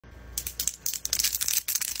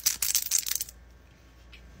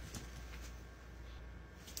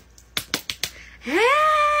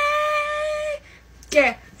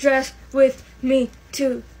dress with me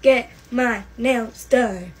to get my nails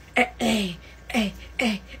done. Hey.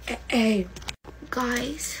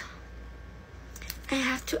 Guys, I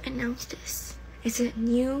have to announce this. It's a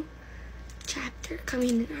new chapter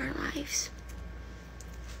coming in our lives.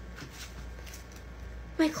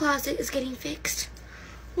 My closet is getting fixed.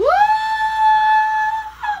 Woo!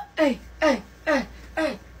 Hey. Oh,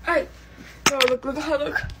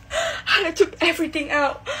 look. I took everything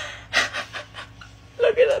out.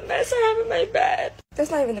 Look at the mess I have in my bed.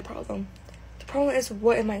 That's not even the problem. The problem is,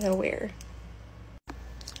 what am I gonna wear?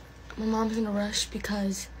 My mom's in a rush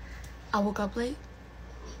because I woke up late.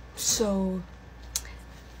 So,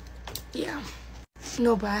 yeah.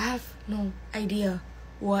 No, but I have no idea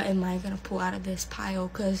what am I gonna pull out of this pile,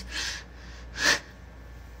 cause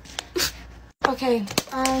okay,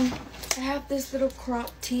 I have this little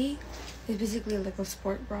crop tee. It's basically like a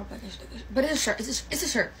sport bra, but it's a shirt. It's a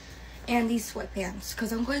shirt, and these sweatpants,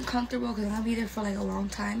 cause I'm going comfortable, cause I'm gonna be there for like a long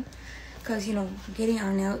time, cause you know getting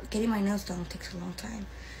my nails done takes a long time.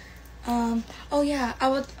 Oh yeah,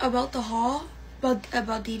 about the haul,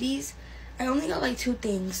 about DD's, I only got like 2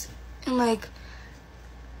 things, and like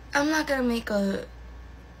I'm not gonna make a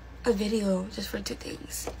video just for 2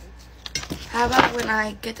 things. How about when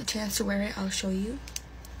I get the chance to wear it, I'll show you.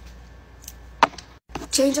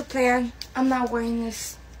 Change of plan. I'm not wearing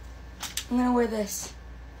this. I'm gonna wear this.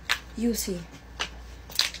 You'll see.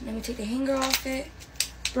 Let me take the hanger off it.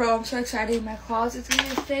 Bro, I'm so excited. My closet's gonna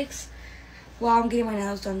get fixed while I'm getting my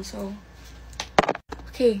nails done, so.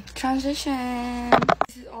 Okay, transition.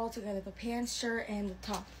 This is all together. The pants, shirt, and the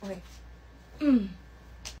top. Okay.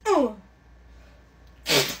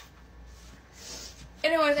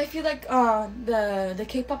 Anyways, I feel like the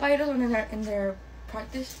K-pop idols when they're in their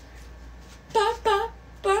practice.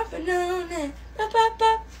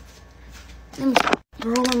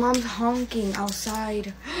 Bro, my mom's honking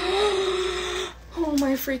outside. Oh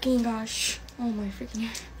my freaking gosh. Oh my freaking.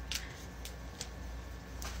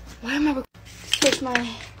 Why am I switch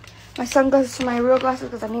my sunglasses to my real glasses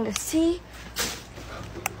because I need to see.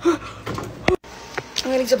 I'm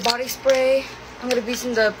gonna use a body spray. I'm gonna be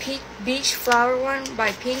using the beach flower one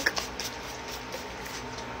by Pink.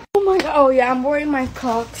 Oh my god. Oh yeah, I'm wearing my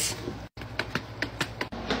Crocs.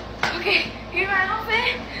 Okay, here's my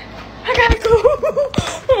outfit. I gotta go.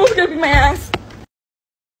 Almost gonna beat my ass.